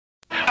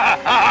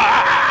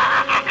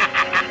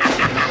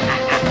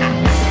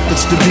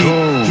the beat.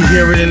 You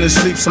hear it in his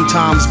sleep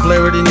sometimes.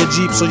 Blare it in your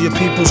Jeep so your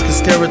peoples can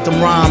stare at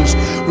them rhymes.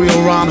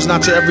 Real rhymes,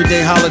 not your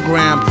everyday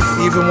hologram.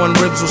 Even when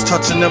ribs was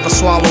touching, never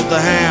swallowed the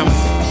ham.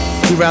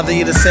 He'd rather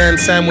eat a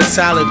sandwich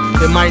salad.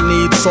 It might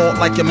need salt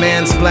like your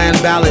man's bland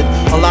ballad.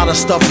 A lot of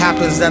stuff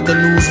happens that the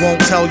news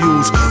won't tell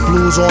yous.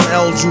 Blues on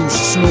L juice,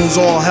 snooze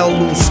all hell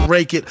loose.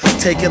 Rake it,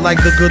 take it like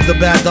the good, the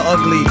bad, the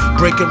ugly.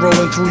 Break it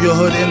rolling through your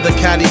hood in the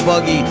caddy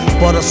buggy.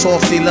 Butter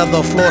softy,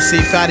 leather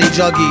flossy, fatty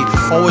juggy.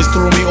 Always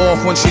threw me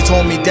off when she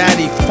told me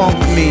daddy funk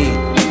me.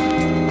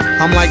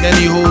 I'm like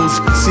any who's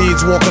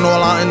seeds walking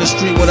all out in the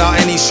street without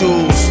any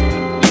shoes.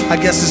 I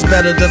guess it's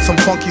better than some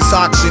funky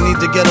socks. You need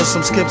to get her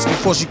some skips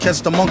before she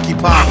catch the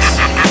monkeypox.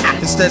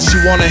 Instead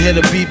she wanna hit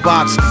a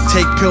beatbox,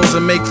 take pills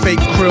and make fake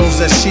krills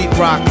that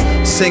sheetrock.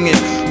 Sing it,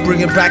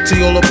 bring it back to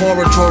your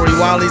laboratory.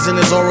 While he's in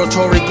his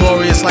oratory,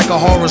 glorious like a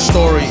horror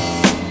story.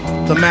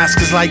 The mask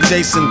is like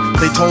Jason,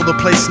 they told the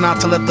place not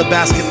to let the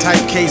basket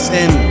type case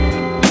in.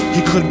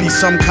 He could be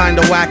some kind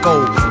of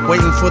wacko,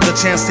 waiting for the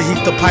chance to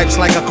heat the pipes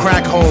like a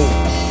crack hole.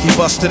 He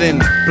busted in,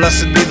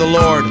 blessed be the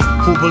Lord,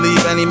 who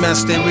believe any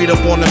mess they read up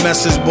on the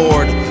message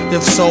board.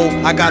 If so,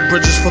 I got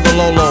bridges for the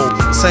Lolo.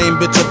 Same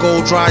bitch a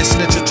gold dry,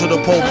 snitch it to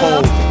the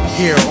popo.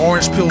 Here,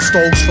 orange peel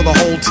stoves for the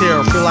whole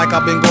tier. Feel like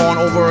I've been gone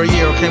over a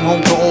year, came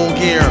home to old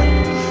gear.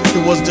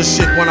 It was the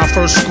shit when I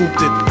first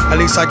scooped it. At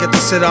least I get to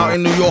sit out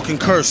in New York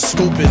and curse,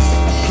 stupid.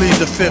 Plead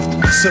the fifth,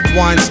 sip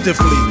wine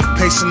stiffly.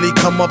 Patiently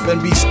come up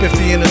and be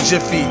spiffy in a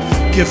jiffy.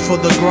 Gift for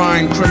the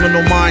grind,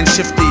 criminal mind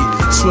shifty.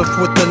 Swift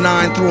with the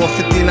 9 through a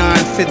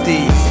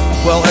 5950.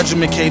 Well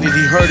educated,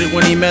 he heard it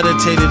when he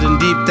meditated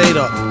in deep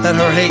theta. Let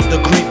her hate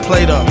the creep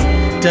plater.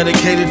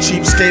 Dedicated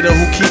cheap skater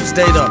who keeps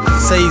data.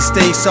 Say he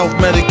stays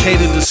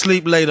self-medicated to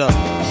sleep later.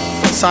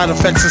 Side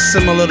effects are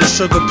similar to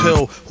sugar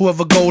pill.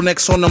 Whoever go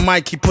next on the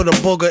mic, he put a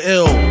booger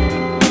ill.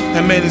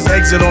 And made his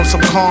exit on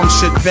some calm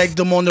shit. Begged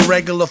him on the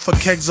regular for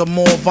kegs of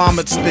more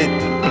vomit spit.